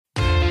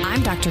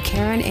I'm Dr.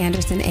 Karen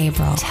Anderson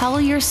Abril.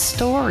 Tell your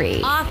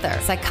story. Author,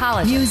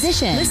 psychologist,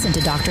 musician. Listen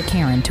to Dr.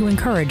 Karen to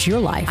encourage your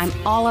life. I'm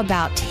all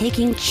about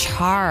taking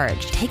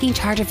charge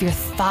of your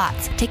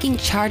thoughts, taking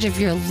charge of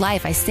your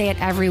life. I say it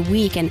every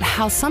week, and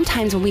how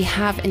sometimes when we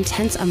have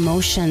intense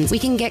emotions, we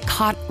can get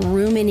caught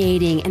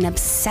ruminating and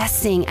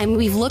obsessing. And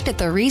we've looked at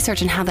the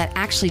research and how that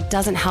actually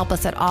doesn't help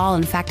us at all.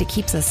 In fact, it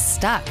keeps us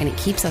stuck and it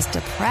keeps us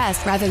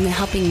depressed rather than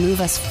helping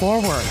move us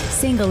forward.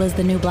 Single is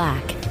the new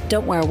black.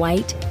 Don't wear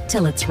white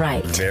till it's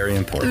right. Very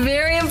important.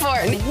 Very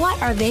important. What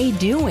are they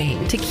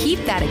doing to keep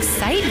that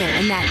excitement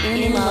and that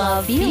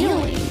in-love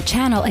feeling?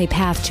 Channel a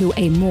path to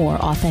a more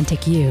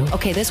authentic you.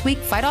 Okay, this week,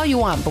 fight all you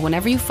want, but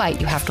whenever you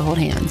fight, you have to hold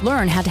hands.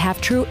 Learn how to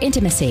have true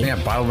intimacy.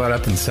 Yeah, bottle that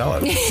up and sell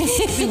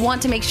it. We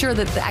want to make sure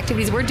that the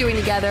activities we're doing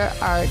together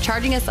are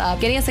charging us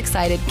up, getting us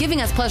excited,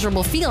 giving us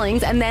pleasurable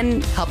feelings, and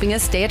then helping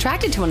us stay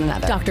attracted to one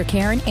another. Dr.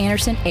 Karen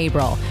Anderson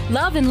Abril.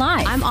 Love and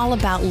life. I'm all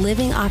about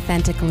living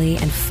authentically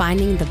and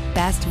finding the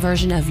best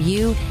version of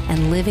you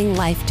and living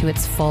life to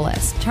its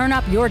fullest. Turn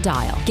up your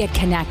dial. Get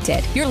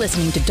connected. You're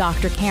listening to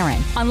Dr.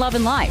 Karen on Love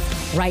and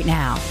Life right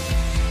now.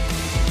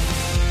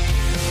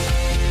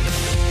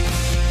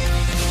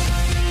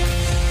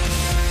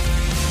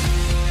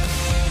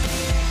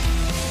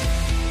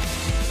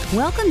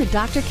 Welcome to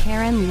Dr.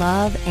 Karen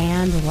Love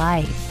and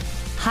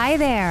Life. Hi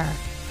there.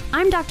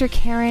 I'm Dr.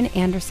 Karen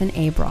Anderson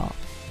Abril.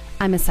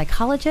 I'm a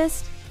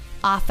psychologist,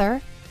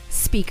 author,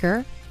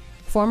 speaker,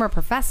 former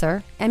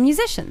professor, and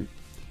musician.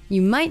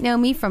 You might know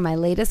me from my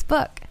latest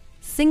book,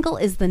 Single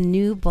is the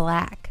New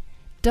Black.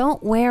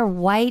 Don't wear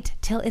white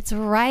till it's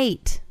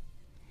right.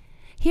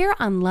 Here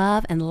on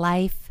Love and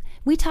Life,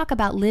 we talk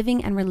about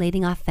living and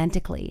relating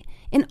authentically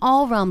in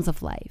all realms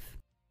of life.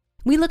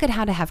 We look at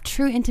how to have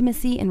true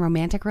intimacy in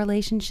romantic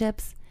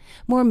relationships,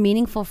 more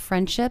meaningful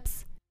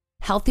friendships,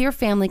 healthier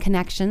family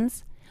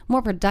connections,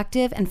 more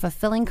productive and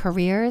fulfilling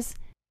careers,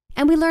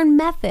 and we learn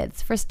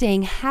methods for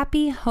staying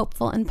happy,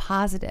 hopeful, and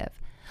positive,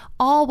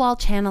 all while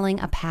channeling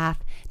a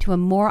path to a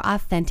more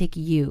authentic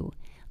you,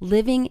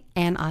 living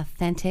an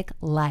authentic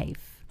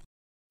life.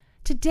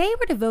 Today,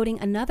 we're devoting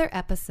another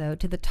episode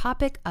to the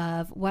topic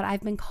of what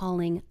I've been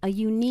calling a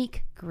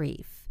unique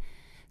grief.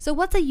 So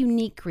what's a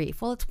unique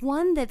grief? Well, it's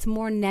one that's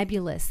more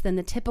nebulous than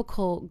the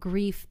typical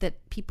grief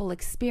that people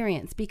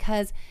experience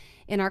because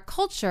in our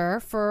culture,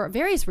 for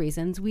various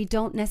reasons, we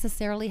don't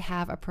necessarily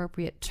have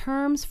appropriate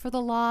terms for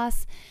the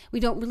loss. We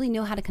don't really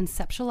know how to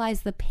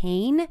conceptualize the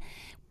pain.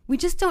 We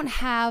just don't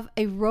have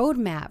a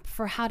roadmap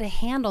for how to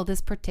handle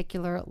this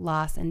particular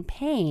loss and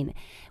pain,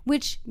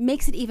 which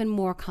makes it even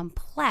more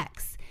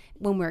complex.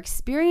 When we're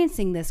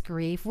experiencing this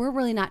grief, we're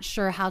really not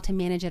sure how to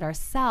manage it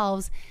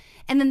ourselves.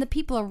 And then the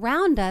people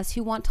around us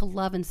who want to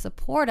love and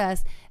support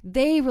us,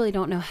 they really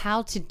don't know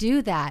how to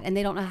do that, and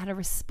they don't know how to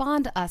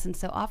respond to us. And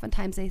so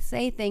oftentimes they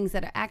say things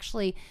that are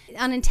actually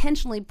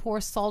unintentionally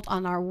pour salt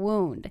on our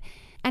wound.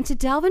 And to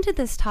delve into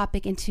this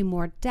topic into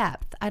more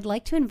depth, I'd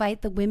like to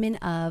invite the women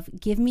of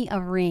Give Me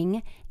a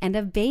Ring and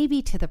a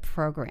Baby to the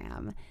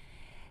program.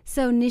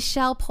 So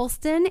Nichelle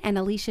Polston and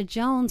Alicia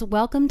Jones,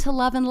 welcome to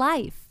Love and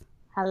Life.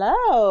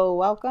 Hello,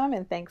 welcome,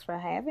 and thanks for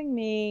having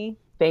me.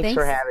 Thanks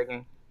for having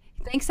me.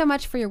 Thanks so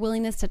much for your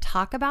willingness to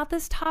talk about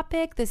this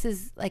topic. This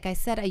is, like I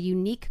said, a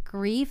unique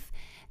grief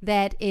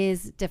that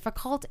is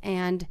difficult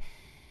and,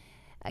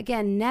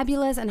 again,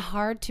 nebulous and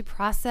hard to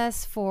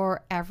process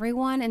for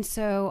everyone. And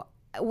so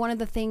one of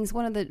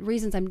the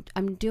reasons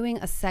I'm doing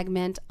a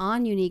segment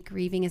on unique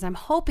grieving is I'm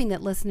hoping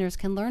that listeners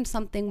can learn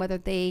something, whether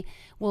they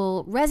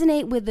will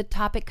resonate with the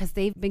topic because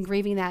they've been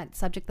grieving that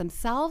subject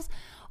themselves,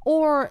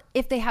 or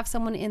if they have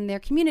someone in their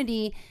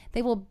community,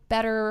 they will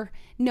better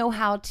know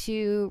how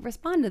to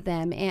respond to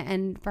them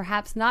and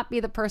perhaps not be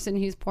the person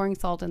who's pouring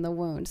salt in the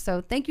wound.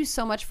 So thank you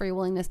so much for your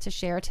willingness to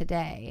share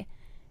today.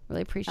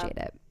 Really appreciate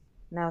it.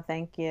 No,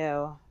 thank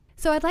you.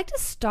 So I'd like to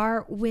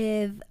start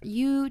with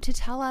you to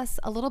tell us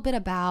a little bit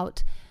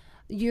about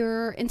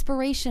your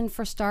inspiration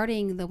for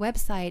starting the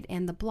website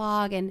and the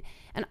blog and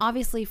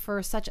obviously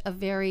for such a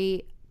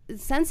very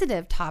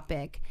sensitive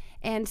topic.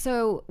 And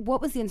so what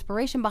was the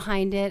inspiration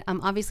behind it?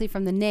 Obviously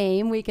from the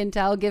name, we can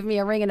tell, Give Me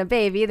a Ring and a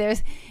Baby.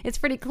 It's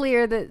pretty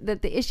clear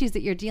that the issues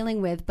that you're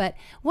dealing with. But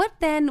what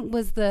then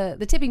was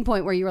the tipping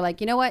point where you were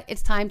like, you know what,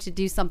 it's time to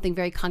do something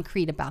very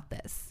concrete about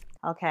this?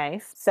 Okay,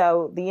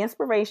 so the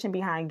inspiration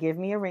behind Give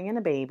Me a Ring and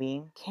a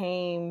Baby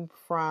came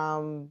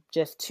from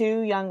just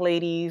two young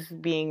ladies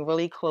being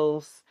really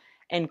close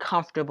and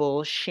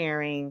comfortable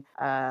sharing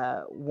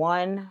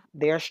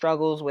their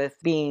struggles with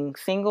being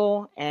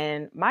single,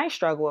 and my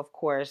struggle, of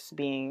course,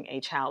 being a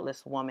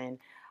childless woman.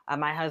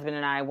 My husband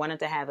and I wanted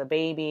to have a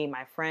baby.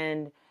 My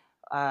friend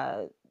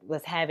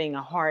was having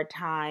a hard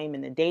time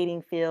in the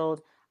dating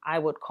field. I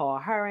would call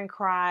her and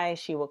cry.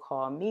 She would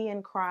call me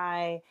and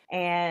cry.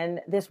 And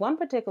this one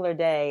particular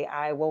day,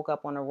 I woke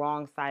up on the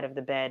wrong side of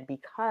the bed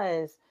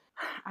because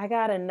I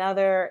got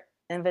another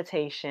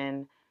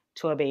invitation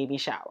to a baby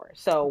shower.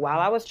 So while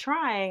I was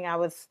trying, I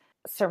was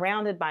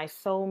surrounded by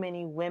so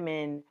many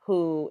women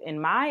who, in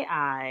my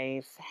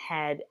eyes,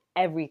 had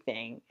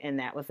everything, and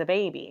that was a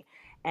baby.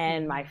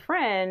 And my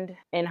friend,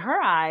 in her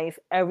eyes,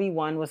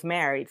 everyone was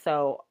married.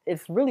 So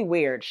it's really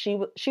weird. She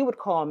would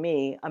call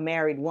me a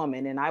married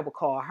woman, and I would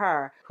call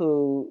her,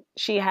 who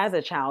she has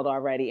a child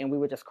already, and we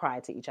would just cry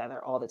to each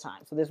other all the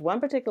time. So this one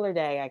particular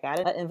day, I got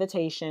an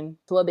invitation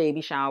to a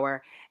baby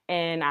shower,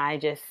 and I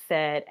just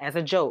said, as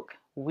a joke,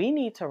 we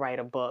need to write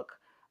a book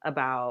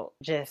about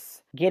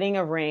just getting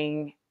a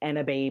ring and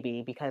a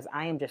baby, because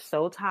I am just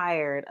so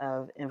tired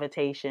of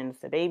invitations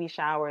to baby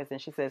showers.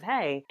 And she says,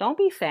 hey, don't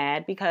be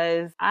sad,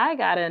 because I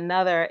got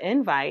another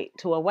invite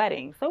to a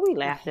wedding. So we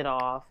laughed it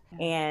off.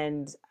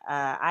 And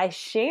I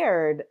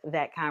shared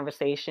that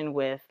conversation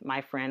with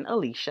my friend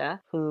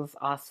Alicia, who's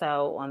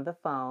also on the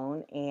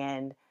phone.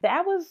 And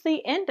that was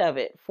the end of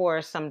it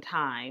for some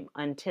time,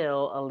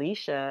 until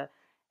Alicia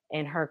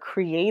and her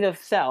creative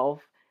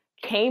self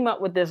came up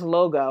with this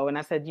logo. And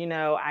I said,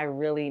 I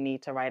really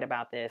need to write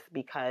about this,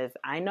 because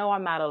I know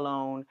I'm not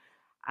alone.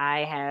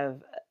 I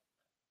have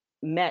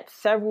met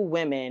several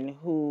women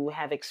who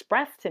have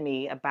expressed to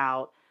me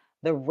about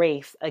the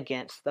race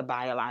against the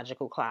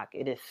biological clock.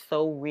 It is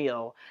so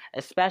real,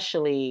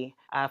 especially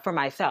for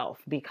myself,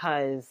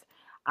 because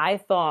I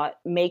thought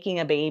making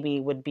a baby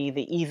would be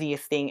the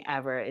easiest thing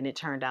ever. And it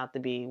turned out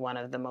to be one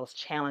of the most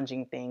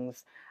challenging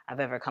things I've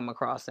ever come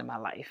across in my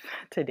life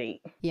to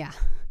date. Yeah.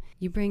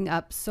 You bring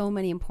up so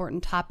many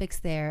important topics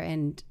there,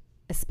 and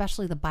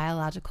especially the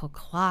biological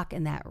clock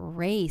and that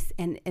race.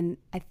 And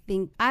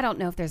I don't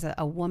know if there's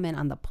a woman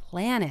on the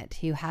planet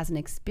who hasn't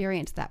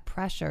experienced that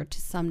pressure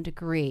to some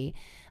degree,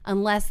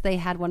 unless they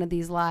had one of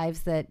these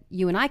lives that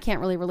you and I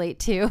can't really relate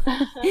to.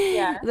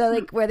 Yeah.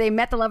 Like where they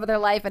met the love of their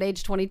life at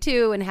age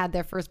 22 and had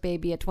their first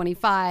baby at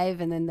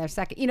 25, and then their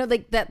second,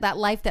 like that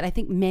life that I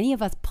think many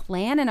of us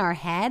plan in our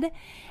head.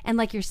 And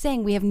like you're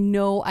saying, we have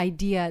no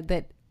idea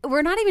that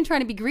we're not even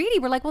trying to be greedy.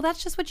 We're like, well,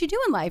 that's just what you do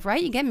in life,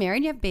 right? You get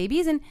married, you have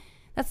babies, and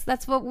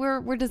that's what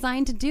we're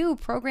designed to do,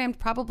 programmed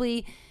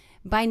probably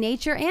by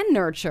nature and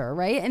nurture,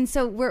 right? And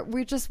so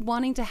we're just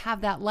wanting to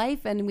have that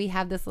life, and we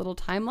have this little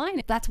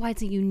timeline. That's why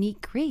it's a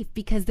unique grief,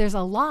 because there's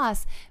a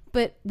loss,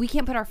 but we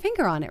can't put our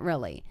finger on it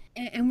really.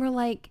 And we're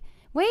like,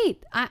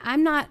 wait,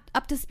 I'm not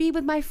up to speed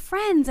with my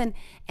friends, and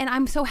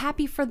I'm so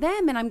happy for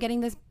them, and I'm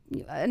getting this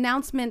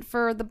announcement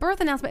for the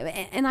birth announcement,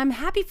 and I'm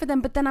happy for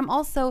them, but then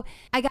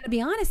I got to be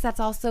honest,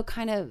 that's also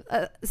kind of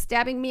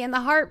stabbing me in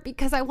the heart,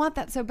 because I want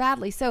that so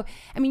badly. So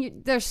I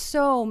mean, there's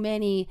so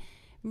many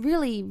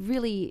really,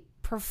 really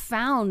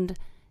profound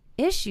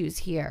issues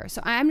here.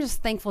 So I'm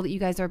just thankful that you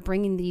guys are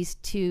bringing these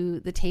to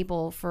the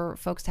table for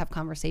folks to have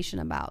conversation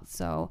about.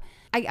 So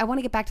I want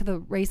to get back to the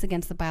race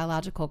against the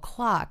biological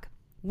clock.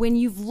 When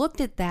you've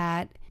looked at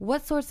that,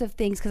 what sorts of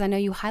things, because I know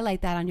you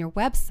highlight that on your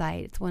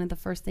website, it's one of the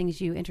first things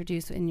you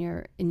introduce in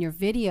your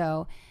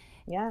video.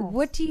 Yeah.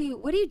 What do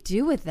you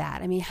do with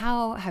that? I mean,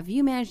 how have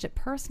you managed it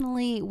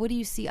personally? What do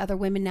you see other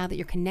women, now that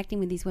you're connecting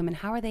with these women,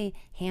 how are they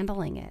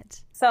handling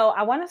it? So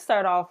I want to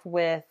start off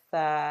with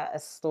a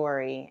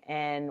story.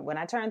 And when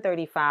I turned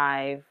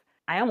 35,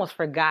 I almost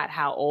forgot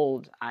how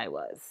old I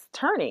was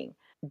turning.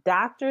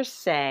 Doctors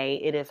say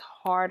it is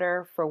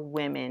harder for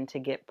women to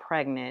get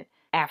pregnant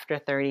after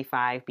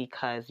 35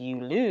 because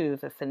you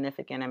lose a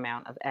significant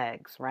amount of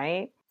eggs,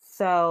 right?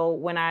 So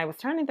when I was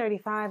turning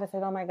 35, I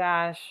said, oh my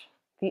gosh,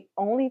 the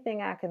only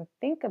thing I can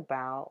think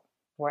about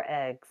were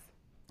eggs.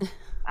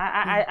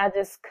 I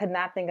just could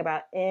not think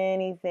about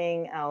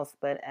anything else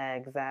but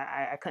eggs.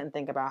 I couldn't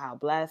think about how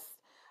blessed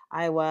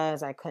I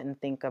was. I couldn't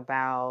think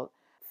about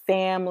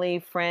family,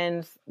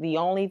 friends. The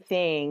only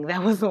thing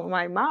that was on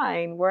my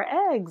mind were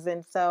eggs.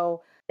 And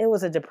so it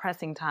was a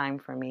depressing time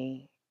for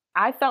me.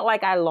 I felt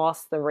like I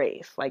lost the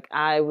race.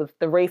 The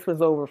race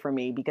was over for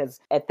me, because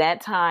at that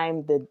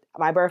time,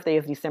 my birthday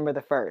is December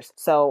the 1st.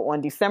 So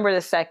on December the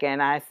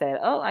 2nd, I said,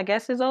 oh, I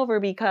guess it's over,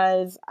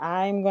 because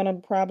I'm going to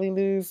probably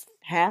lose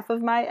half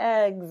of my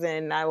eggs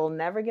and I will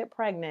never get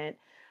pregnant.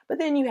 But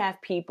then you have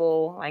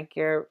people like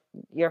your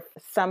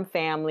some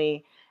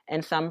family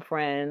and some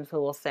friends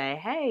who will say,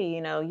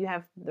 hey, you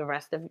have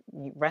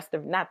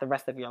not the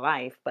rest of your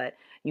life, but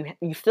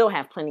you still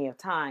have plenty of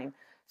time.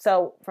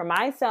 So for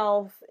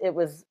myself, it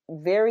was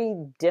very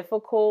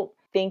difficult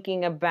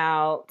thinking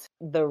about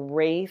the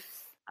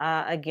race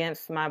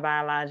against my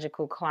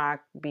biological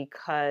clock,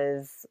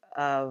 because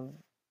of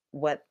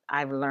what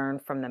I've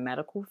learned from the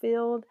medical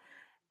field.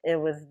 It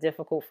was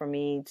difficult for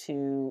me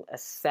to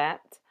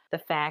accept the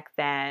fact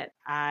that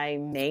I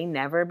may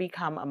never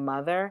become a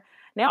mother.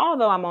 Now,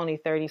 although I'm only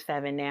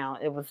 37 now,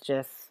 it was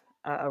just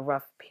a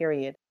rough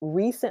period.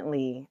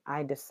 Recently,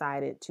 I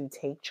decided to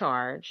take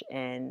charge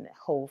and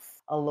host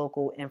a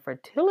local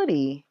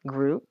infertility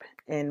group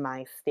in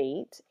my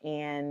state,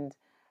 and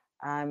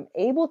I'm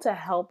able to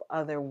help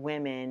other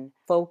women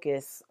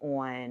focus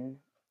on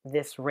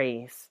this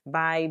race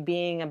by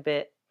being a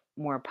bit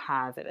more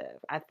positive.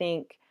 I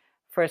think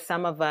for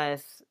some of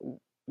us,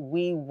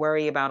 we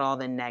worry about all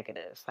the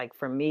negatives. Like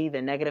for me,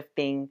 the negative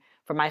thing,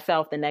 for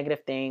myself, the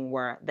negative thing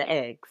were the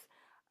eggs.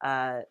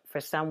 For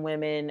some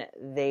women,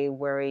 they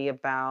worry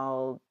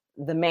about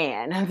the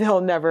man.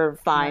 They'll never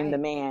find the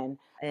man.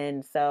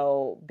 And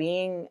so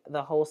being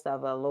the host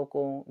of a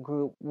local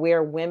group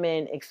where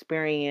women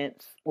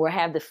experience or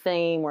have the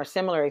same or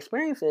similar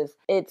experiences,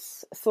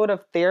 it's sort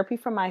of therapy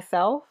for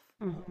myself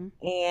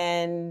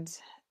and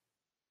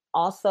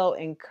also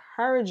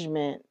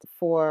encouragement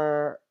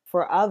for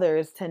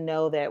others to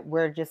know that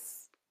we're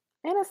just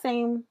in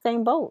the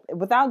same boat.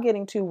 Without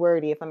getting too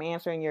wordy, if I'm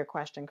answering your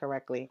question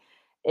correctly,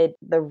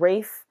 the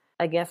race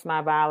against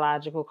my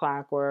biological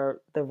clock,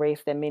 or the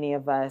race that many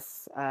of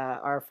us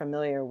are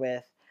familiar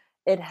with,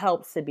 it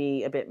helps to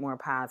be a bit more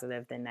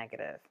positive than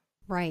negative.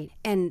 Right.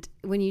 And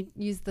when you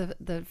use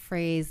the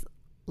phrase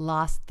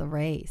 "lost the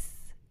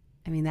race,"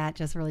 I mean, that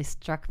just really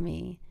struck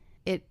me.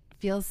 It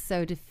feels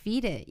so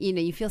defeated.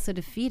 You feel so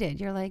defeated.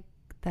 You're like,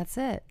 that's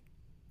it.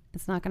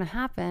 It's not going to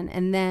happen.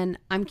 And then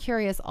I'm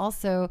curious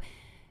also,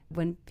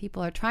 when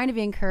people are trying to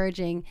be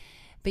encouraging,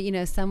 but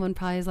someone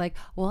probably is like,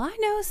 well, I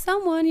know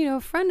someone,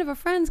 a friend of a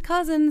friend's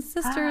cousin,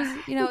 sisters,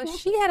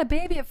 she had a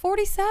baby at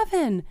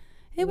 47.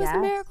 It was a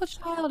miracle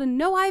child and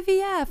no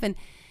IVF. And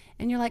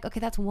you're like, okay,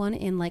 that's one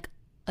in like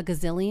a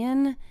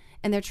gazillion.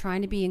 And they're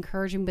trying to be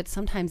encouraging, but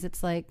sometimes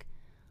it's like,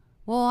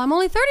 well, I'm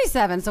only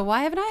 37, so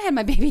why haven't I had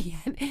my baby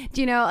yet?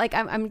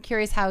 I'm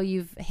curious how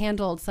you've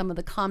handled some of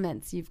the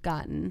comments you've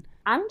gotten.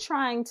 I'm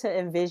trying to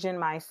envision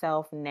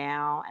myself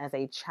now as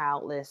a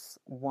childless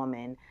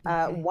woman.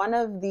 Okay. One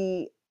of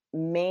the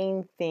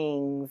main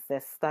things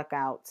that stuck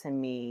out to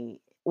me,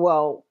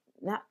 well,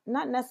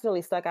 not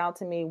necessarily stuck out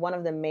to me, one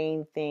of the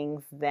main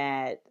things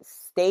that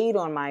stayed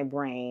on my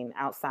brain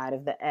outside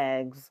of the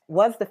eggs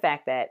was the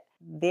fact that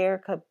there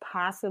could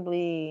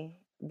possibly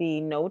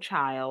be no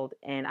child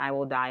and I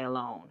will die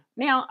alone.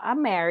 Now,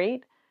 I'm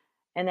married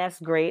and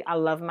that's great. I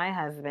love my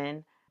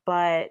husband,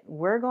 but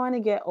we're going to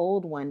get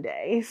old one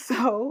day.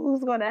 So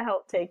who's going to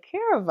help take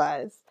care of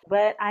us?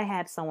 But I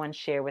had someone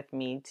share with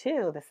me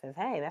too that says,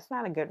 hey, that's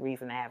not a good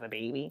reason to have a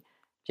baby,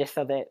 just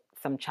so that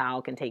some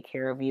child can take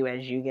care of you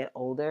as you get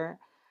older.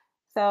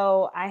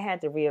 So I had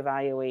to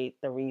reevaluate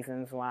the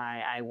reasons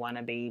why I want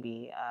a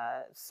baby.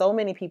 So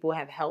many people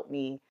have helped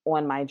me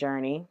on my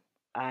journey.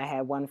 I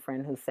had one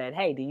friend who said,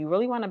 hey, do you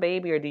really want a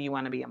baby or do you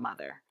want to be a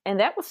mother? And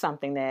that was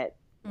something that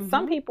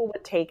some people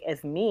would take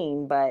as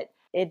mean, but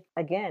it,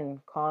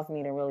 again, caused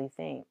me to really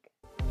think.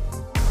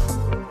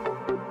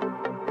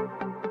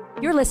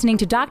 You're listening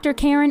to Dr.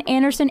 Karen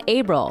Anderson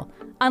Abril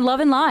on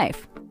Love and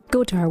Life.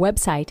 Go to our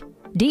website,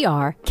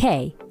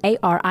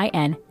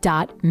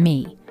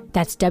 drkarin.me.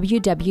 That's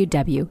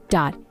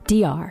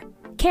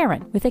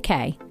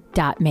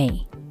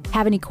www.drkaren.me.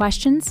 Have any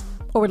questions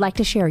or would like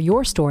to share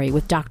your story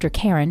with Dr.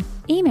 Karen?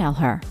 Email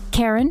her,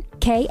 Karen,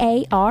 Karin,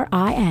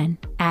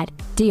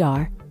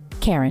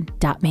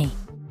 @drkaren.me.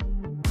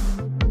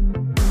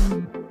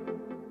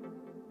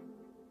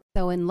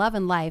 So in Love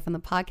and Life, on the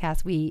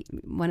podcast,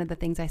 one of the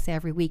things I say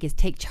every week is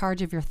take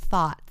charge of your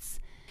thoughts.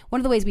 One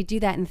of the ways we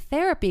do that in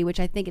therapy, which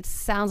I think it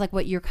sounds like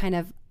what you're kind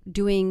of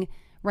doing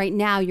right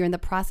now, you're in the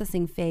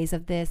processing phase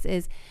of this,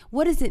 is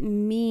what does it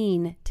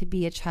mean to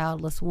be a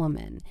childless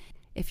woman?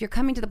 If you're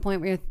coming to the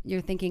point where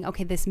you're thinking,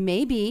 okay, this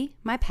may be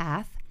my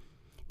path,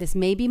 this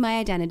may be my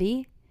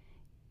identity,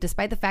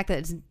 despite the fact that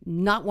it's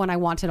not one I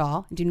want at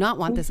all, I do not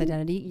want this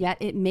identity, yet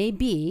it may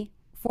be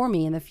for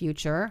me in the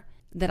future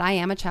that I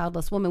am a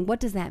childless woman.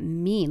 What does that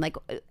mean?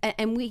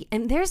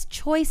 And there's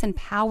choice and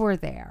power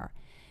there,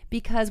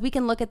 because we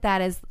can look at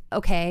that as,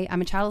 okay,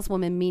 I'm a childless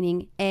woman,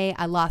 meaning A,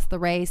 I lost the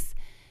race,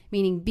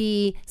 meaning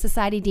B,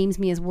 society deems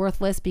me as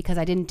worthless because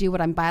I didn't do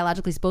what I'm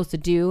biologically supposed to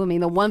do. I mean,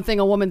 the one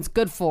thing a woman's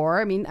good for,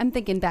 I mean, I'm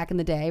thinking back in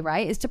the day,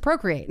 right, is to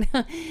procreate,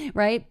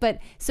 right? But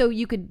so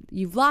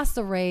you've lost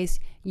the race,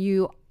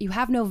 you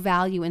have no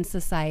value in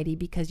society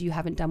because you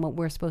haven't done what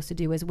we're supposed to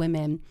do as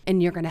women,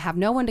 and you're going to have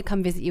no one to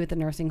come visit you at the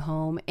nursing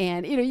home.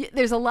 And,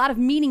 there's a lot of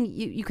meaning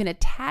you can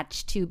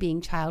attach to being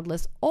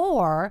childless,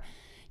 or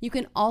you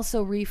can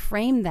also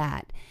reframe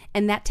that.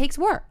 And that takes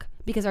work.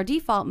 Because our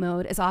default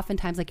mode is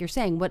oftentimes, like you're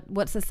saying,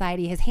 what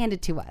society has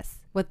handed to us,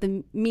 what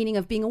the meaning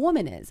of being a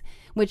woman is,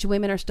 which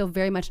women are still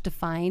very much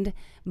defined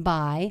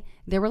by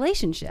their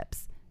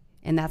relationships.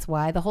 And that's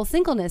why the whole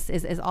singleness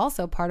is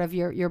also part of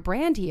your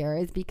brand here,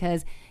 is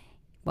because,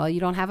 well,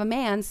 you don't have a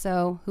man,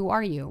 so who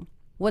are you?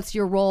 What's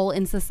your role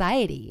in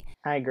society?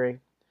 I agree.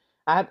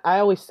 I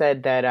always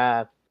said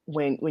that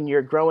when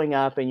you're growing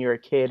up and you're a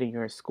kid and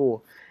you're in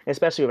school,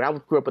 especially when I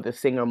grew up with a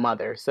single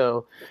mother.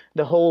 So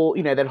the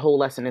whole, that whole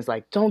lesson is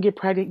like, don't get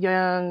pregnant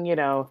young. You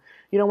don't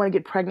want to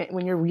get pregnant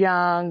when you're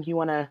young. You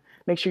want to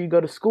make sure you go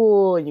to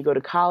school and you go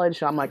to college.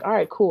 So I'm like, all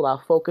right, cool.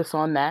 I'll focus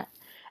on that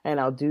and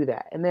I'll do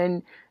that. And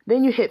then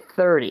you hit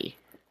 30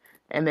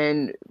 and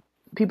then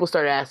people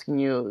start asking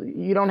you,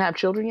 you don't have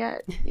children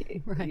yet?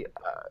 Right.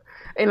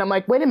 And I'm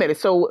like, wait a minute.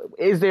 So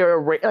is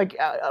there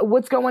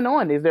what's going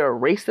on? Is there a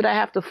race that I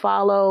have to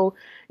follow?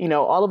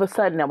 All of a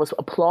sudden I was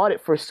applauded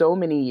for so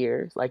many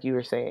years, like you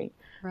were saying,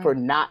 right, for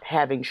not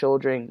having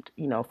children,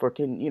 for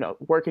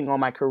working on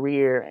my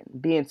career and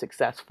being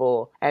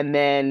successful. And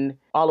then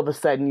all of a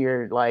sudden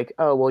you're like,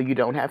 oh, well, you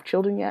don't have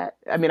children yet.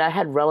 I mean, I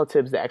had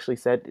relatives that actually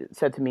said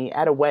to me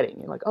at a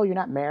wedding, like, oh, you're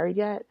not married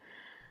yet?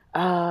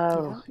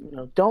 Yeah.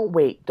 Don't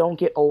wait, don't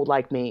get old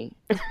like me.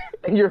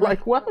 And you're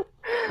like, what?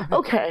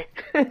 Okay.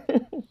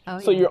 Oh,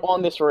 So yeah. you're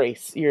on this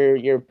race.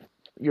 You're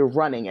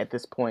running at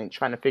this point,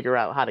 trying to figure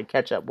out how to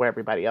catch up where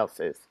everybody else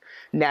is.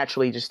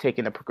 Naturally, just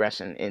taking the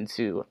progression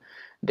into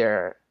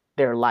their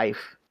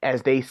life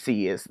as they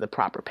see as the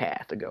proper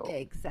path to go.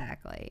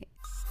 Exactly.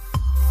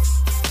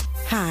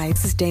 Hi,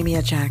 this is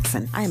Damia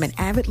Jackson. I am an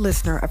avid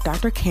listener of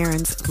Dr.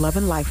 Karen's Love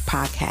and Life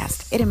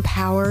podcast. It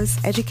empowers,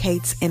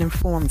 educates, and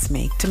informs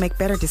me to make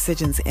better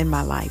decisions in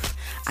my life.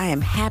 I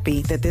am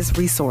happy that this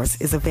resource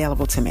is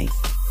available to me.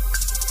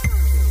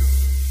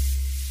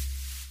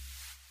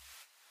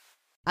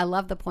 I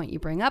love the point you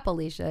bring up,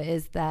 Alicia,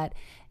 is that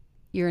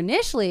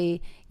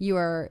you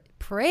are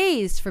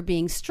praised for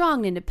being strong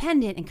and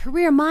independent and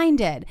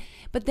career-minded.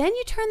 But then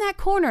you turn that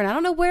corner, and I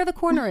don't know where the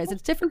corner is.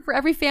 It's different for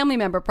every family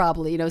member,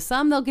 probably.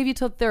 Some they'll give you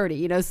till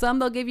 30. Some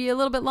they'll give you a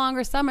little bit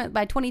longer. Some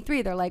by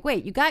 23, they're like,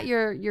 wait, you got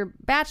your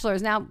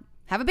bachelor's, now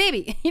have a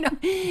baby.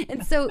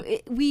 And so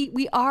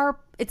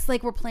it's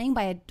like we're playing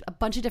by a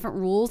bunch of different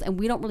rules, and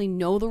we don't really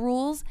know the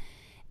rules.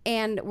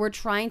 And we're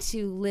trying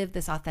to live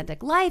this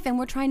authentic life, and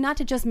we're trying not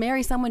to just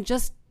marry someone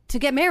just to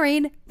get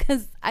married,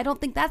 because I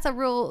don't think that's a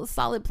real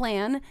solid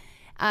plan.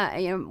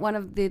 One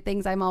of the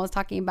things I'm always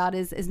talking about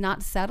is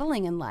not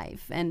settling in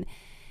life, and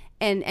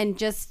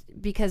just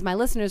because my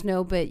listeners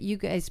know, but you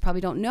guys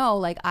probably don't know,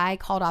 like I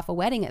called off a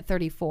wedding at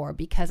 34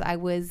 because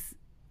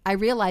I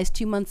realized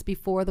 2 months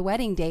before the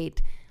wedding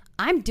date,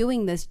 I'm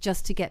doing this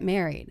just to get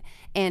married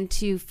and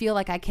to feel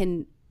like I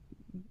can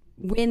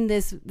win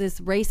this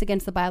race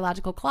against the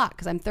biological clock,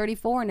 because I'm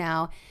 34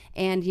 now,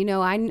 and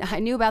I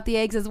knew about the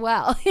eggs as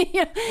well.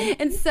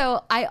 And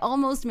so I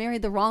almost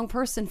married the wrong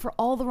person for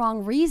all the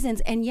wrong reasons.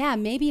 And yeah,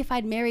 maybe if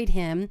I'd married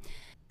him,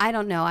 I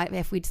don't know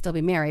if we'd still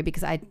be married,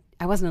 because I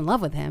wasn't in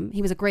love with him.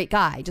 He was a great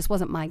guy, just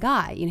wasn't my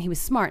guy. He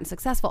was smart and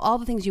successful, all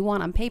the things you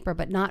want on paper,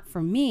 but not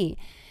for me.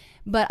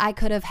 But I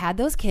could have had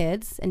those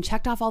kids and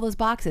checked off all those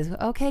boxes.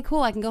 Okay,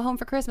 cool. I can go home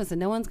for Christmas and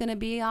no one's going to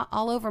be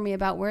all over me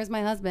about where's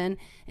my husband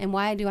and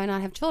why do I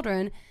not have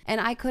children. And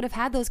I could have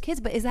had those kids.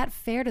 But is that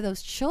fair to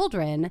those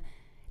children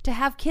to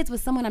have kids with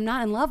someone I'm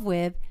not in love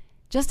with,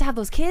 just to have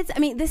those kids? I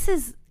mean, this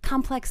is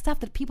complex stuff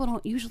that people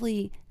don't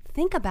usually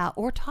think about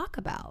or talk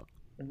about.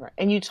 Right.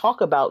 And you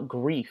talk about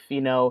grief.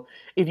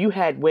 If you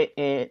had went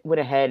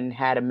ahead and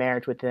had a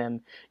marriage with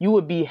him, you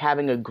would be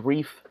having a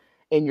grief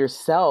in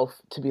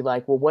yourself to be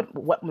like, well,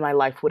 what my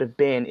life would have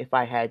been if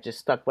I had just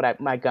stuck with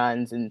my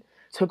guns and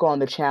took on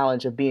the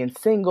challenge of being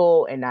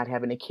single and not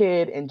having a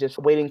kid and just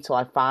waiting till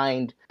I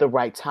find the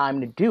right time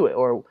to do it,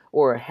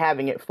 or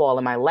having it fall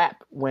in my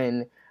lap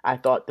when I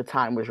thought the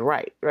time was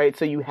right. Right.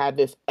 So you have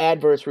this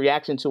adverse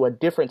reaction to a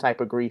different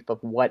type of grief of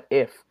what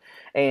if.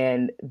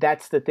 And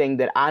that's the thing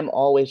that I'm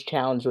always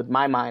challenged with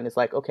my mind is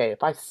like, okay,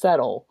 if I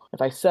settle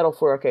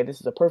for, okay,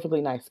 this is a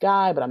perfectly nice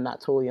guy, but I'm not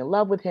totally in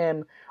love with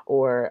him,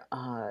 or,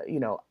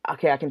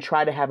 okay, I can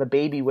try to have a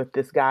baby with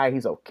this guy.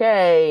 He's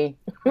okay.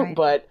 Right.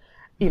 But,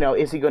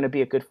 is he going to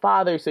be a good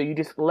father? So you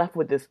just left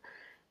with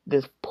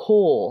this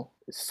pull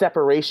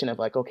separation of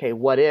like, okay,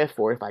 what if,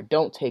 or if I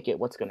don't take it,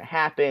 what's going to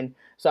happen?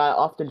 So I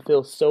often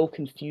feel so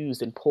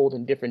confused and pulled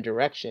in different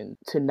directions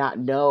to not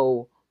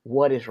know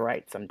what is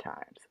right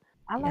sometimes.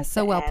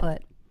 So well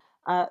put.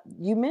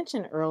 You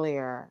mentioned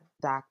earlier,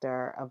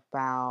 Doctor,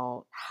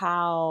 about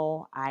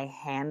how I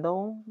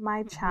handle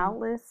my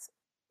childless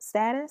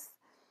status.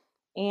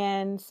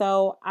 And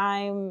so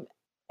I'm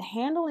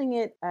handling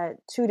it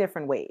two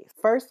different ways.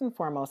 First and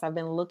foremost, I've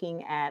been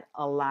looking at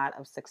a lot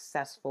of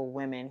successful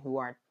women who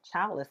are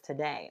childless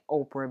today,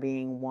 Oprah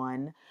being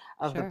one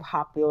of the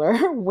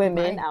popular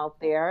women out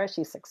there.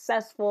 She's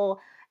successful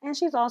and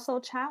she's also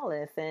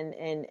childless.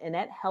 And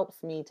that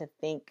helps me to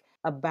think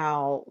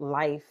about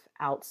life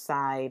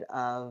outside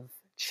of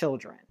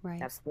children. Right.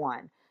 That's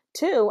one.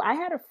 Two, I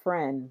had a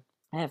friend.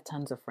 I have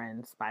tons of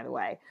friends, by the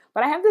way,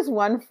 but I have this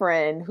one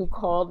friend who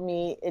called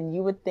me, and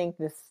you would think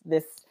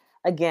this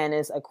again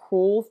is a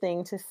cruel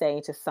thing to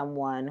say to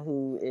someone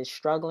who is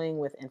struggling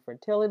with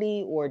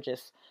infertility or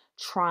just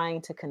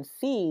trying to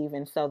conceive.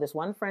 And so this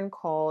one friend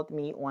called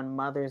me on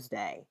Mother's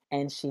Day,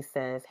 and she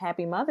says,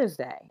 "Happy Mother's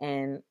Day."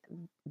 And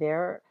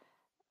there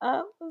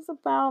was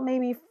about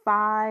maybe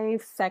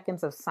 5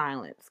 seconds of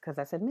silence, because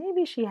I said,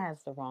 maybe she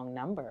has the wrong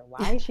number.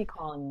 Why is she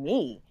calling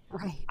me?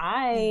 Right.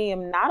 I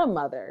am not a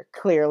mother,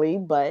 clearly,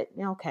 but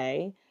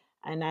okay.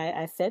 And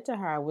I said to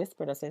her, I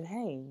whispered, I said,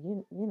 hey,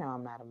 you know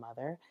I'm not a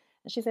mother.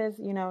 And she says,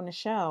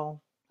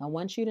 Nichelle, I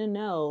want you to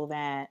know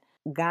that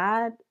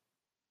God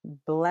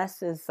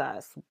blesses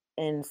us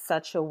in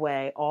such a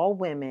way, all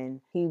women,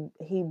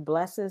 he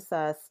blesses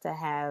us to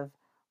have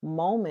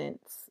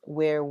moments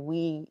where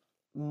we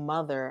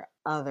mother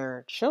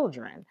other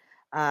children,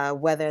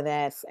 whether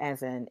that's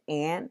as an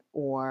aunt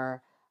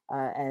or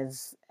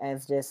as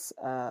just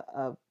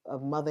a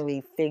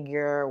motherly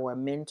figure or a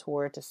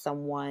mentor to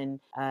someone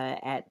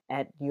at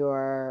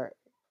your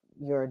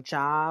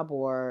job,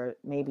 or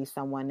maybe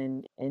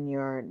someone in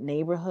your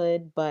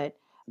neighborhood. But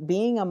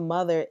being a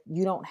mother,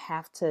 you don't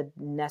have to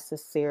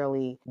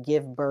necessarily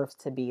give birth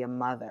to be a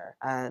mother.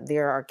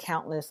 There are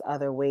countless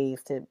other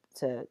ways to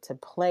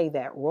play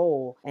that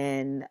role.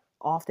 And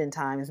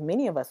oftentimes,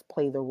 many of us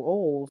play the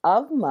role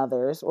of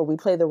mothers, or we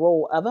play the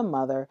role of a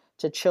mother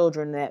to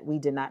children that we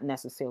did not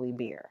necessarily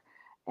bear.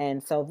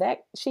 And so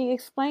that she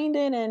explained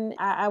it, and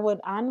I would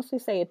honestly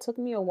say it took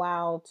me a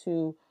while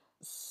to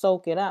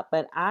soak it up.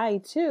 But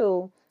I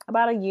too,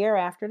 about a year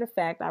after the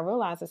fact, I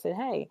realized, I said,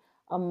 hey,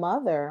 a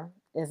mother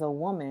is a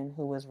woman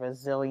who is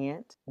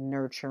resilient,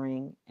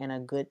 nurturing, and a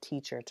good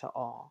teacher to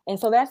all. And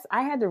so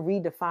I had to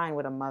redefine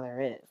what a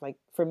mother is. Like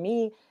for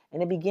me, in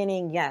the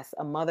beginning, yes,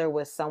 a mother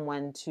was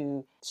someone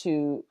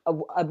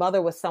a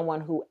mother was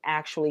someone who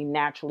actually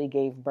naturally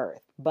gave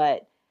birth.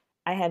 But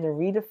I had to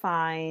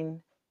redefine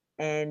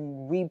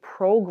and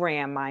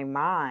reprogram my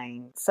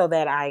mind so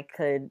that I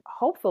could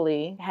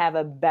hopefully have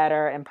a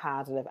better and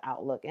positive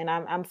outlook. And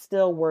I'm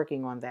still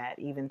working on that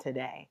even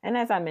today. And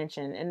as I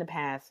mentioned in the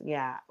past,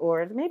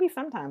 or maybe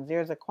sometimes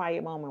there's a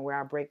quiet moment where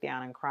I break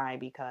down and cry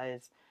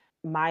because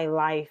my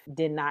life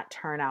did not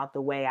turn out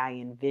the way I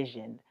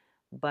envisioned.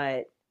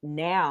 But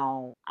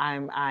now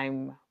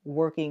I'm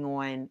working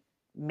on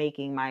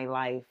making my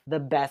life the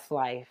best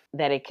life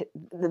that it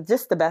could,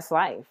 just the best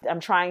life. I'm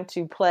trying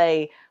to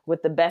play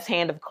with the best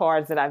hand of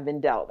cards that I've been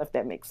dealt, if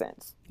that makes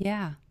sense.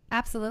 Yeah,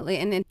 absolutely.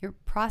 And then you're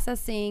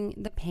processing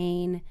the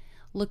pain,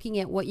 looking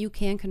at what you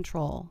can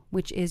control,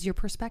 which is your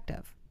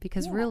perspective.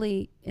 Because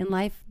really in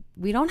life,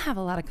 we don't have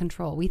a lot of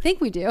control. We think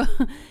we do,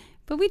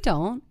 but we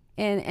don't.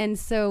 And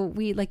so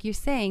we, like you're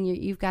saying,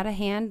 you've got a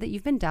hand that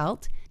you've been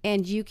dealt,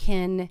 and you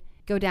can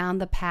go down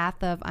the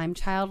path of I'm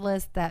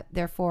childless, that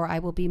therefore I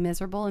will be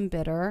miserable and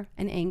bitter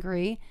and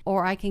angry.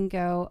 Or I can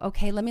go,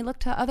 okay, let me look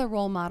to other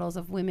role models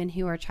of women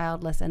who are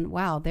childless and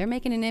wow, they're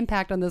making an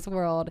impact on this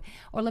world.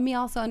 Or let me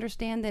also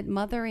understand that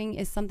mothering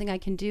is something I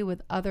can do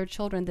with other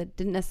children that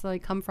didn't necessarily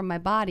come from my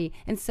body.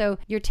 And so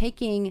you're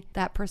taking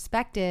that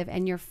perspective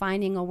and you're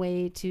finding a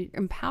way to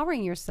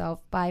empowering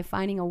yourself by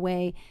finding a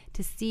way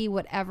to see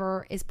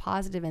whatever is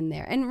positive in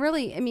there. And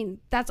really, I mean,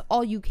 that's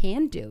all you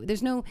can do.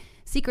 There's no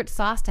secret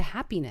sauce to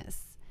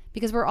happiness,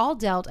 because we're all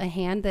dealt a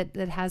hand that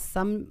has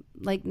some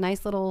like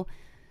nice little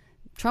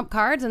trump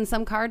cards and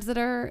some cards that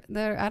are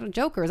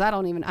jokers. I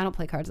don't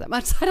play cards that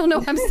much, so I don't know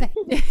what I'm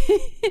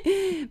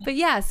saying. But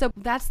yeah, so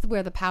that's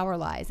where the power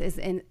lies, is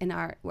in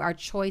our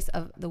choice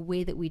of the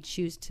way that we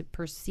choose to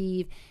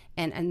perceive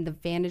and the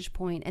vantage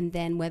point, and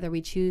then whether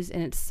we choose,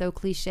 and it's so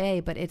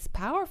cliche, but it's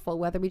powerful,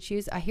 whether we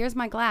choose, here's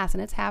my glass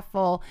and it's half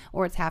full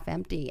or it's half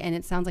empty. And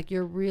it sounds like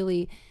you're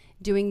really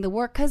doing the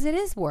work, because it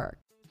is work.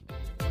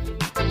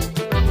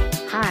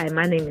 Hi,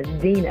 my name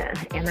is Dina,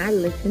 and I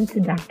listen to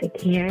Dr.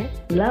 Karen,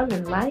 Love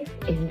and Life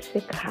in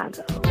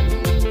Chicago.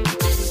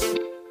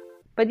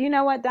 But you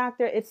know what,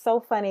 doctor? It's so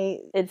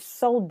funny. It's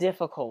so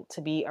difficult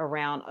to be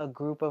around a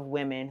group of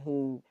women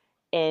who,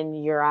 in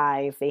your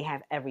eyes, they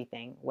have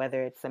everything,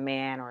 whether it's a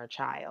man or a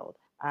child.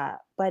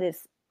 But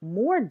it's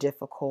more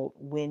difficult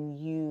when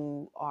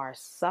you are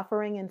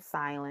suffering in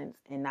silence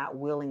and not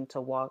willing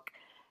to walk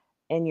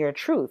in your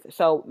truth.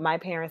 So my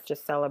parents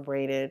just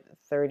celebrated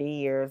 30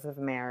 years of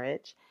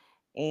marriage,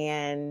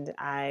 and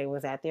I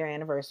was at their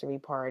anniversary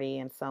party,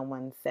 and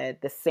someone said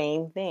the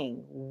same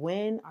thing.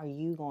 When are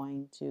you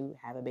going to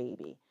have a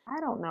baby? I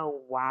don't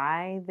know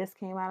why this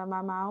came out of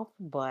my mouth,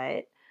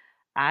 but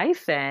I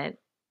said,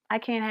 I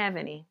can't have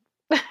any.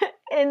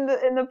 And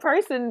the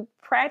person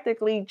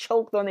practically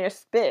choked on their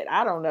spit.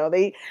 I don't know.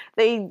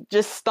 They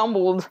just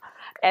stumbled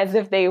as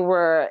if they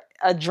were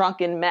a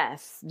drunken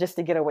mess just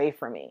to get away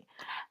from me.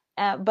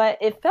 But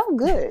it felt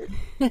good.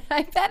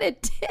 I bet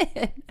it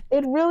did.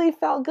 It really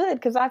felt good,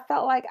 because I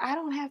felt like I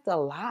don't have to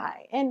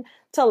lie. And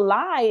to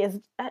lie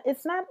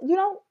it's not, you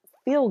don't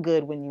feel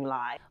good when you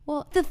lie.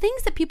 Well, the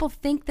things that people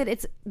think that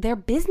it's their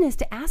business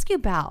to ask you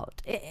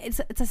about,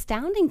 it's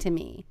astounding to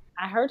me.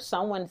 I heard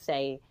someone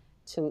say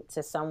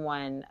to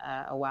someone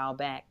a while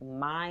back,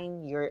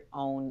 mind your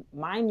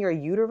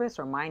uterus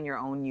or mind your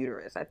own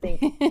uterus. I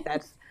think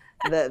that's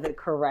the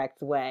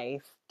correct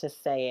way to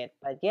say it.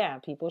 But yeah,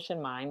 people should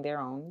mind their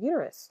own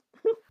uterus.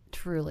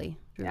 Truly.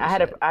 I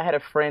had a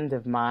friend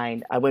of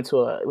mine. I went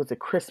to it was a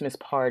Christmas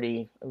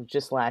party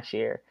just last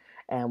year,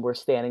 and we're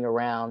standing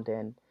around,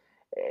 and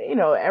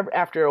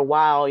after a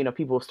while,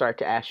 people start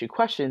to ask you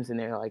questions, and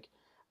they're like,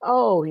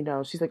 oh,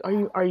 she's like,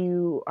 are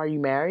you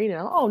married?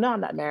 Oh, no,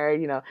 I'm not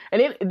married,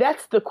 And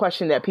that's the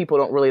question that people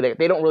don't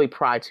really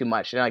pry too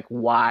much. They're like,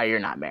 why you're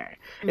not married?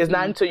 Mm-hmm. It's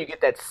not until you get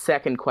that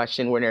second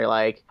question where they're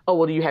like, oh,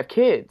 well, do you have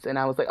kids? And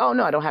I was like, oh,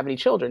 no, I don't have any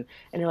children.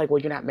 And they're like,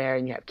 well, you're not married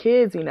and you have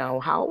kids,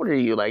 how old are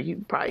you? Like, you're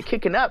probably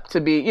kicking up to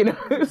be,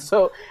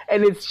 So,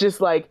 and it's just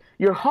like,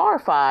 you're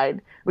horrified,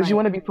 but you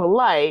want to be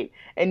polite.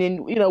 And then,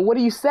 what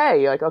do you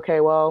say? You're like, okay,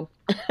 well,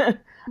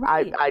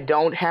 right. I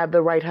don't have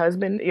the right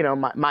husband.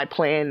 My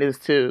plan is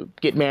to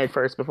get married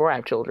first before I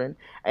have children.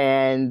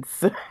 And,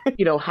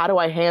 how do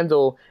I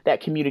handle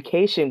that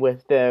communication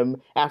with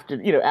them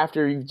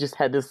after you've just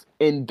had this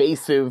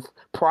invasive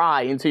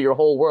pry into your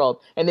whole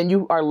world? And then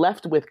you are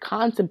left with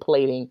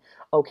contemplating,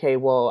 okay,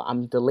 well,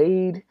 I'm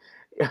delayed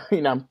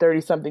I'm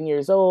 30 something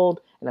years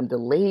old and I'm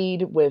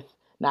delayed with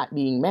not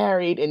being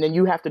married. And then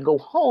you have to go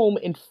home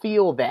and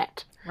feel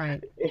that.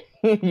 Right.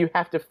 You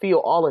have to feel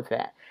all of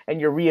that. And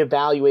you're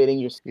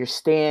reevaluating your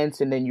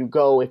stance. And then you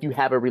go, if you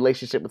have a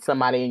relationship with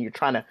somebody and you're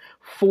trying to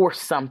force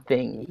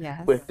something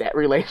Yes. with that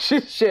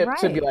relationship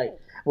to be Right. like,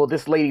 well,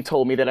 this lady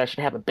told me that I should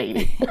have a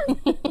baby.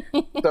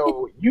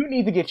 So you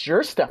need to get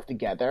your stuff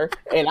together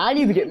and I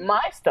need to get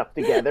my stuff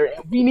together.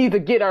 And we need to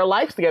get our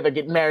lives together,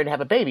 get married and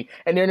have a baby.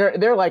 And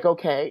they're like,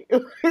 okay,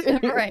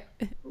 Right.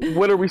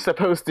 what are we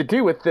supposed to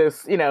do with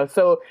this?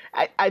 So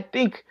I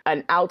think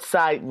an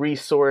outside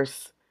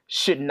resource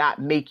should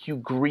not make you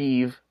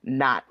grieve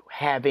not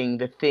having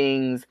the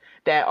things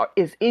that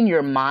is in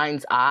your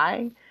mind's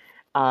eye.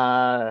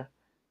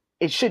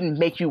 It shouldn't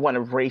make you want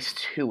to race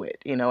to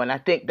it, and I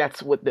think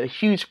that's what the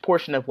huge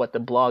portion of what the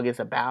blog is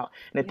about.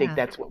 And I think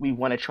that's what we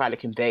want to try to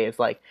convey is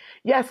like,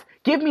 yes,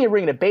 give me a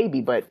ring and a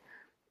baby, but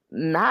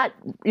not,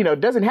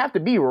 it doesn't have to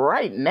be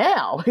right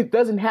now. It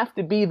doesn't have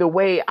to be the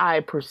way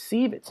I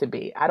perceive it to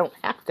be. I don't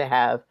have to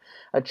have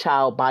a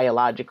child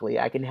biologically.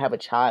 I can have a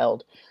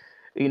child,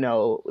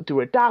 through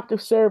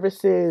adoptive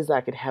services.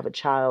 I could have a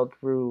child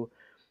through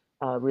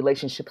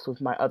relationships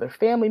with my other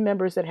family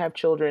members that have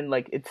children.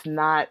 Like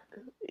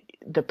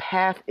the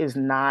path is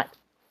not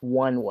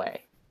one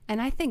way. And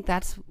I think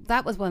that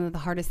was one of the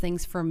hardest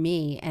things for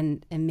me,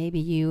 and maybe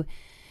you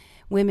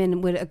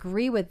women would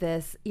agree with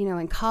this.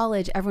 In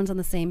college, everyone's on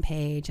the same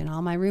page, and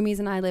all my roomies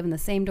and I live in the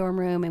same dorm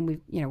room,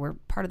 and we're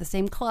part of the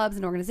same clubs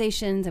and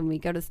organizations, and we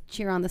go to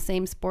cheer on the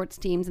same sports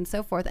teams and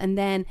so forth. And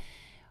then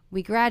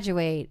we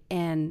graduate,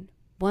 and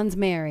one's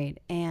married,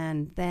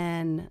 and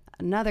then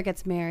another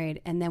gets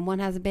married, and then one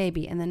has a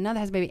baby, and then another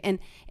has a baby, and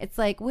it's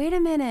like, wait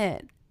a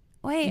minute.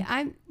 Wait,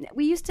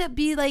 we used to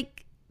be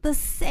like the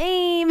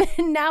same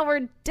and now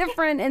we're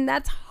different, and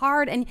that's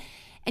hard. And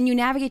you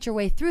navigate your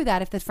way through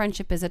that. If the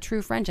friendship is a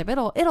true friendship,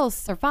 it'll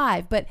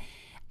survive. But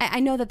I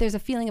know that there's a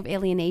feeling of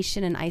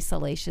alienation and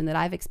isolation that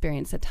I've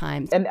experienced at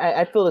times. And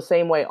I feel the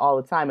same way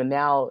all the time. And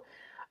now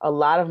a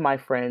lot of my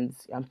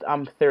friends,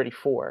 I'm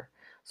 34.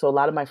 So a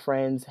lot of my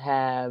friends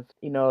have,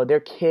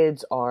 their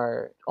kids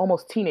are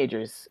almost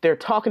teenagers. They're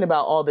talking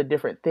about all the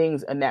different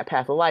things in that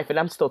path of life. And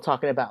I'm still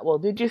talking about, well,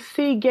 did you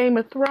see Game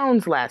of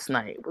Thrones last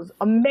night? It was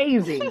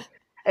amazing.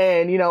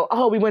 And,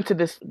 we went to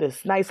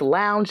this nice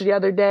lounge the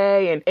other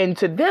day. And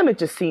to them, it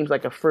just seems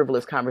like a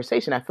frivolous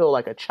conversation. I feel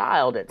like a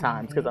child at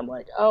times because I'm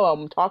like,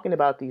 I'm talking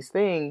about these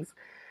things.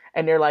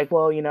 And they're like,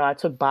 well, I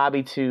took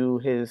Bobby to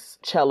his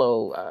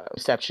cello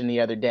reception the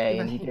other day,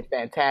 and he did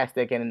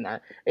fantastic. And,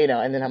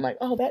 and then I'm like,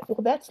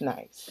 that's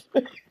nice.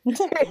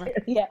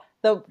 Yeah.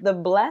 The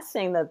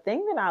blessing, the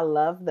thing that I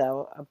love,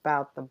 though,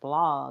 about the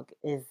blog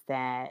is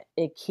that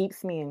it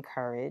keeps me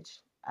encouraged.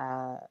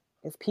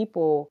 Is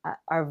people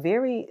are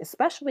very,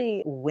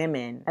 especially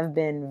women, have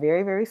been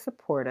very, very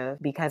supportive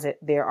because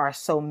there are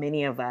so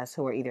many of us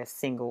who are either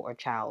single or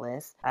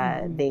childless.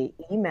 They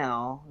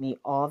email me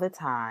all the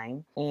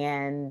time,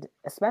 and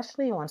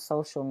especially on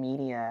social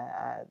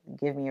media,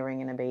 Give Me a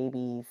Ring and a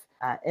Baby's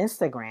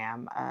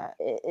Instagram,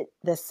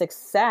 the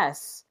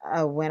success,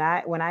 when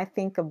I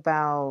think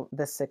about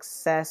the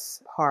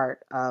success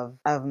part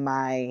of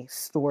my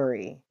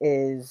story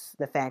is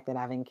the fact that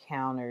I've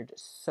encountered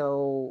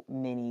so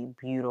many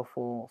beautiful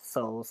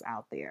souls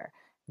out there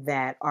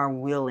that are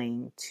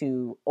willing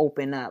to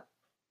open up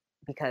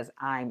because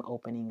I'm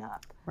opening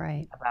up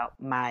about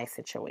my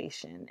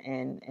situation.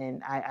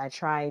 And I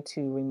try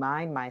to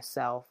remind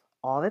myself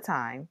all the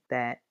time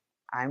that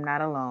I'm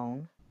not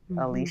alone.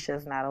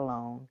 Alicia's not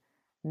alone.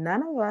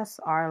 None of us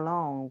are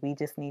alone. We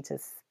just need to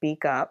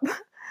speak up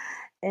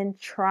and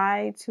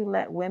try to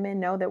let women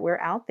know that we're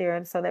out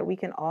there so that we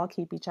can all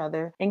keep each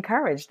other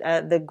encouraged.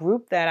 The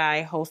group that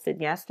I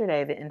hosted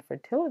yesterday, the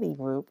infertility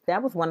group,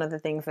 that was one of the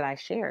things that I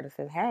shared. I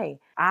said, hey,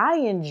 I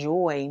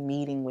enjoy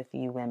meeting with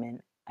you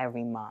women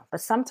every month,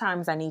 but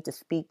sometimes I need to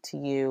speak to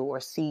you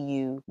or see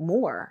you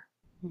more.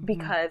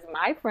 Because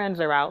my friends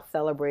are out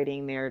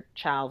celebrating their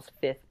child's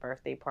 5th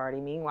birthday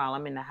party. Meanwhile,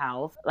 I'm in the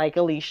house, like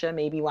Alicia,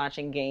 maybe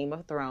watching Game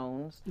of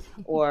Thrones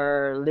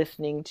or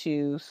listening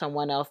to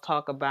someone else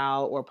talk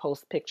about or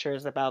post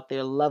pictures about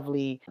their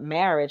lovely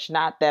marriage.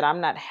 Not that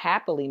I'm not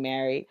happily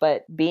married,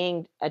 but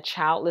being a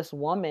childless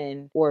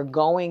woman or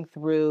going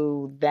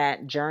through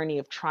that journey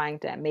of trying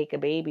to make a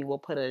baby will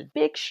put a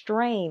big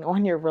strain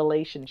on your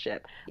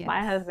relationship. Yes.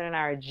 My husband and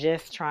I are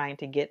just trying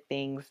to get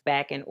things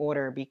back in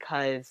order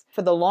because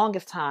for the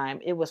longest time,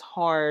 it was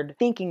hard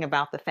thinking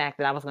about the fact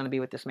that I was going to be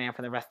with this man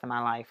for the rest of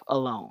my life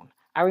alone.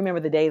 I remember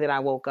the day that I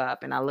woke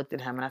up and I looked at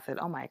him and I said,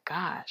 oh my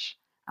gosh,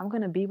 I'm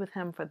going to be with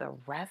him for the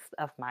rest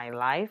of my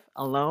life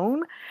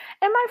alone.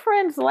 And my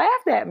friends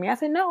laughed at me. I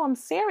said, no, I'm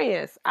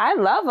serious. I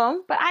love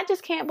him, but I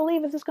just can't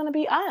believe it's just going to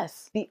be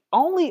us. The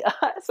only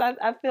us.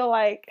 I feel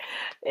like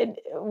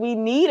we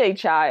need a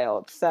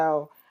child.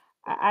 So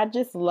I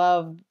just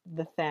love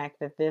the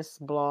fact that this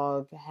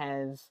blog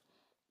has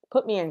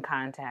put me in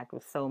contact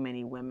with so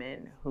many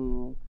women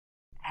who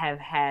have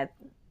had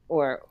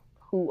or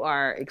who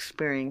are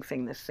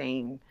experiencing the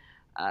same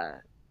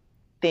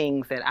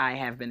things that I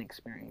have been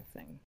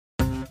experiencing.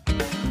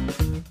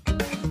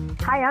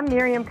 Hi, I'm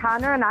Miriam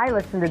Connor, and I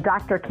listen to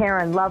Dr.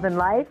 Karen Love and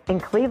Life in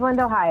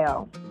Cleveland,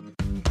 Ohio.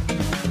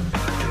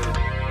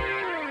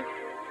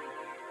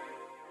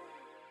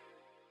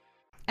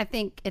 I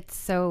think it's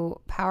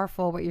so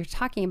powerful what you're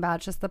talking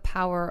about, just the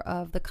power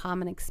of the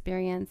common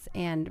experience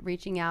and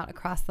reaching out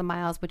across the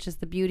miles, which is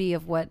the beauty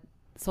of what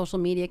social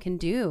media can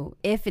do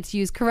if it's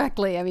used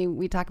correctly. I mean,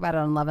 we talk about it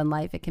on Love and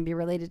Life. It can be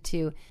related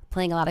to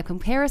playing a lot of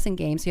comparison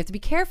games. So you have to be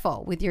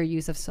careful with your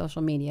use of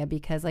social media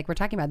because, like we're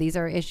talking about, these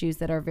are issues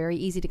that are very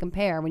easy to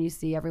compare when you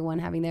see everyone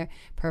having their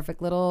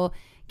perfect little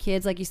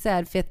kids, like you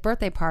said, 5th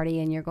birthday party,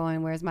 and you're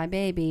going, where's my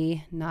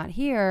baby? Not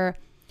here.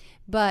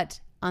 But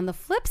on the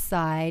flip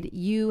side,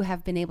 you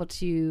have been able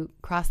to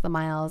cross the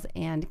miles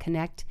and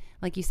connect,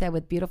 like you said,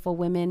 with beautiful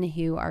women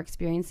who are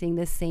experiencing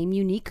this same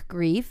unique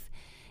grief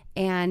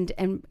and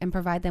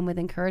provide them with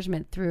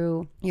encouragement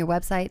through your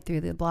website,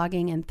 through the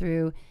blogging, and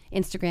through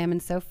Instagram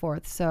and so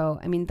forth. So,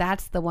 I mean,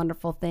 that's the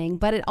wonderful thing.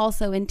 But it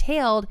also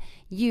entailed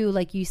you,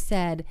 like you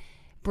said,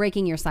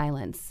 breaking your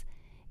silence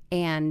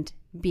and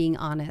being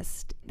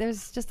honest.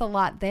 There's just a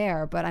lot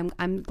there, but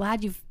I'm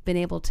glad you've been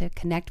able to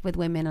connect with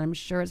women. I'm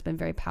sure it's been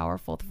very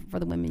powerful for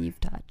the women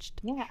you've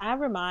touched. Yeah, I have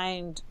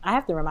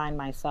to remind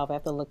myself, I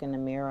have to look in the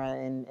mirror,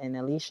 and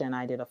Alicia and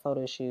I did a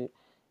photo shoot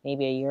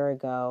maybe a year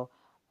ago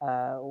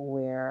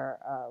where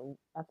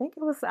I think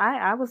it was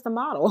I was the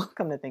model.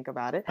 Come to think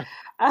about it, You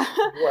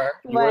were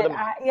the model.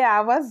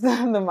 I was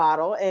the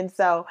model, and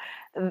so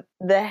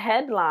the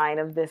headline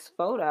of this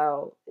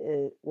photo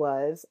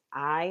was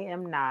 "I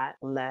am not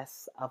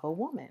less of a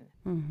woman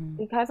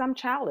because I'm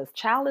childless."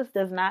 Childless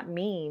does not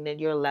mean that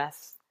you're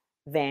less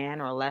than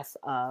or less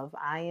of.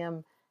 I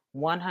am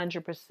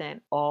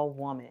 100% all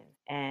woman.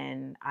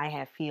 And I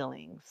have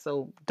feelings.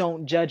 So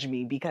don't judge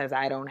me because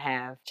I don't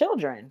have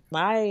children.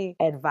 My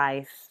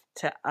advice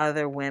to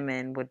other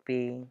women would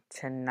be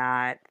to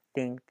not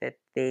think that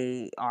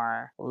they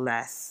are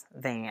less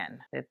than,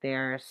 that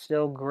they're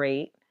still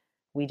great.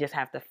 We just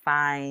have to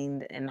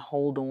find and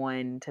hold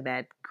on to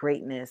that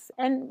greatness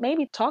and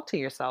maybe talk to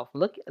yourself.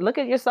 Look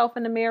at yourself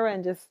in the mirror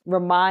and just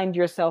remind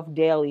yourself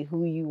daily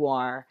who you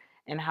are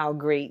and how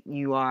great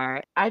you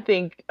are. I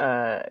think,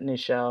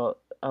 Nichelle,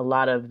 a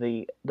lot of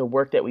the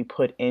work that we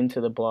put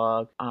into the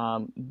blog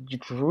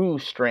drew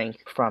strength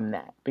from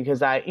that,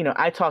 because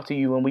I talked to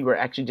you when we were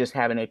actually just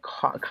having a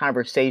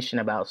conversation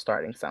about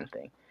starting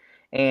something,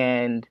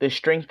 and the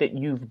strength that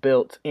you've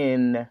built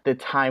in the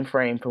time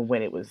frame from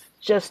when it was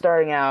just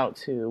starting out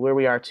to where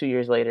we are 2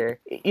 years later,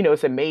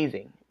 it's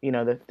amazing.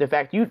 The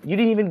fact you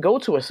didn't even go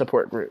to a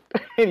support group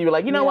and you were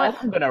like, what,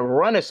 I'm going to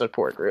run a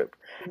support group.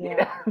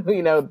 Yeah.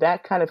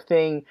 That kind of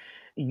thing.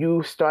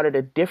 You started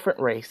a different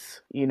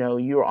race,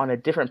 you're on a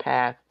different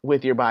path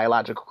with your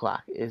biological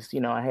clock is,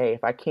 hey,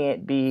 if I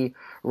can't be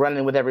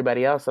running with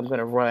everybody else, I'm going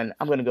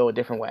to go a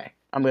different way.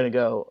 I'm going to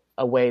go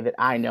a way that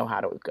I know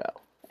how to go.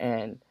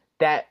 And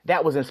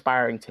that was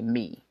inspiring to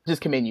me.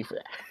 Just commend you for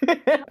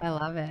that. I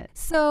love it.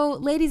 So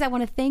ladies, I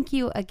want to thank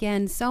you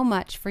again so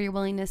much for your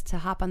willingness to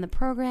hop on the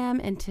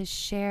program and to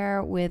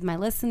share with my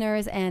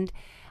listeners. And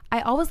I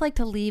always like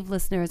to leave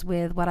listeners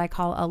with what I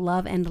call a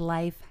love and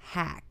life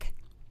hack.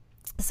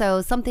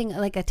 So something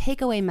like a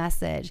takeaway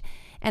message.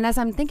 And as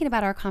I'm thinking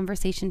about our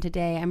conversation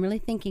today, I'm really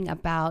thinking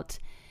about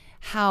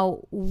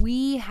how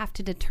we have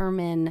to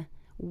determine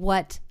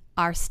what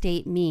our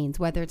state means,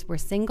 whether it's we're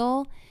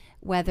single,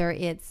 whether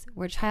it's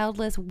we're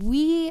childless.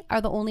 We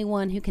are the only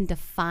one who can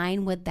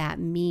define what that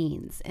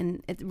means.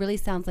 And it really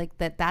sounds like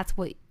that's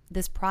what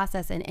this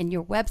process and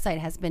your website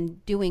has been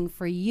doing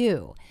for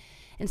you.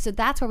 And so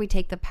that's where we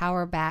take the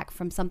power back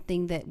from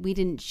something that we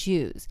didn't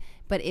choose,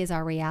 but is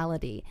our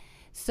reality.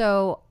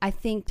 So I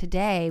think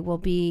today will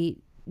be,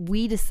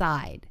 we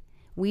decide,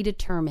 we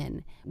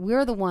determine,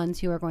 we're the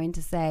ones who are going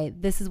to say,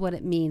 this is what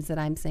it means that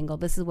I'm single.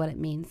 This is what it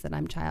means that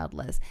I'm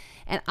childless.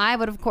 And I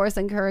would, of course,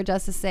 encourage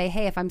us to say,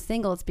 hey, if I'm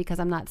single, it's because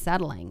I'm not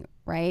settling,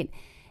 right?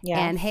 Yes.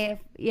 And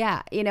hey,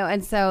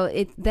 and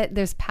so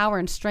there's power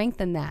and strength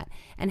in that.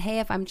 And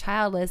hey, if I'm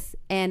childless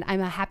and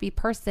I'm a happy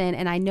person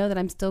and I know that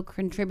I'm still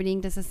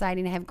contributing to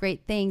society and I have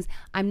great things,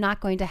 I'm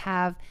not going to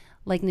have,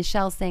 like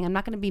Nichelle's saying, I'm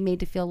not going to be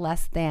made to feel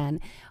less than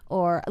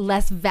or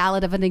less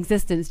valid of an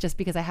existence just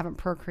because I haven't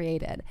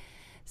procreated.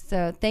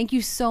 So thank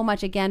you so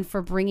much again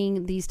for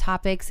bringing these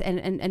topics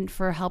and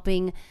for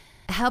helping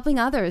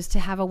others to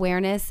have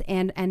awareness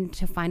and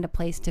to find a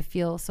place to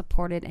feel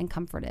supported and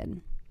comforted.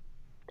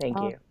 Thank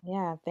you.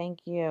 Yeah, thank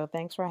you.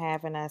 Thanks for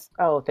having us.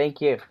 Oh, thank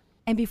you.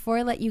 And before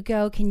I let you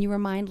go, can you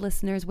remind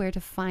listeners where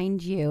to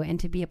find you and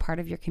to be a part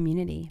of your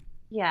community?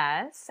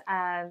 Yes,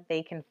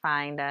 they can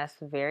find us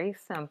very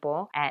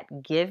simple at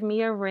Give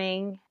Me a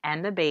Ring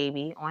and a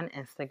Baby on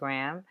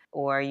Instagram,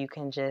 or you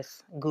can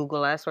just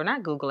Google us, or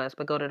not Google us,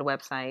 but go to the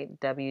website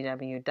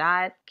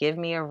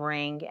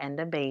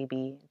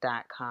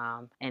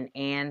www.givemearingandababy.com.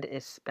 And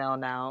is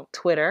spelled out.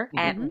 Twitter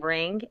at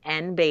Ring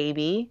and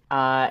Baby.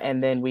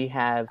 And then we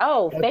have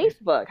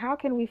Facebook. How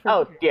can we forget?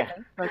 Oh yeah,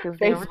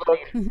 Facebook.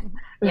 Facebook.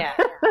 Yeah,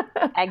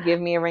 at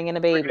Give Me a Ring and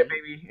a Baby.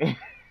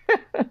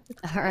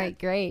 All right,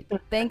 great.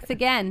 Thanks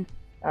again.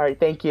 All right,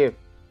 thank you.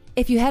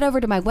 If you head over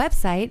to my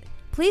website,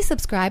 please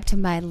subscribe to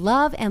my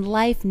Love and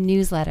Life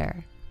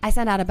newsletter. I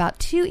send out about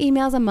 2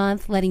 emails a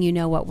month letting you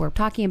know what we're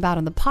talking about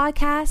on the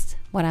podcast,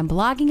 what I'm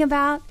blogging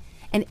about,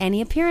 and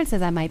any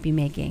appearances I might be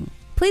making.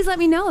 Please let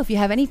me know if you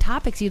have any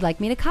topics you'd like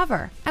me to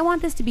cover. I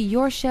want this to be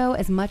your show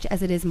as much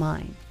as it is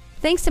mine.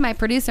 Thanks to my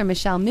producer,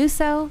 Michelle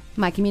Musso,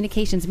 my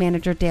communications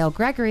manager, Dale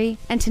Gregory,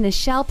 and to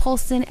Nichelle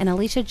Polston and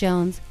Alicia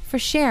Jones for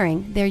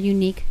sharing their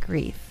unique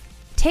grief.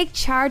 Take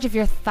charge of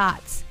your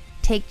thoughts.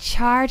 Take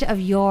charge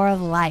of your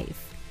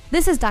life.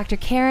 This is Dr.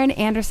 Karen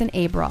Anderson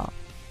Abril.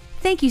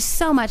 Thank you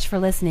so much for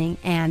listening,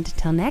 and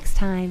till next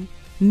time,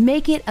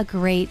 make it a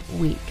great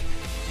week.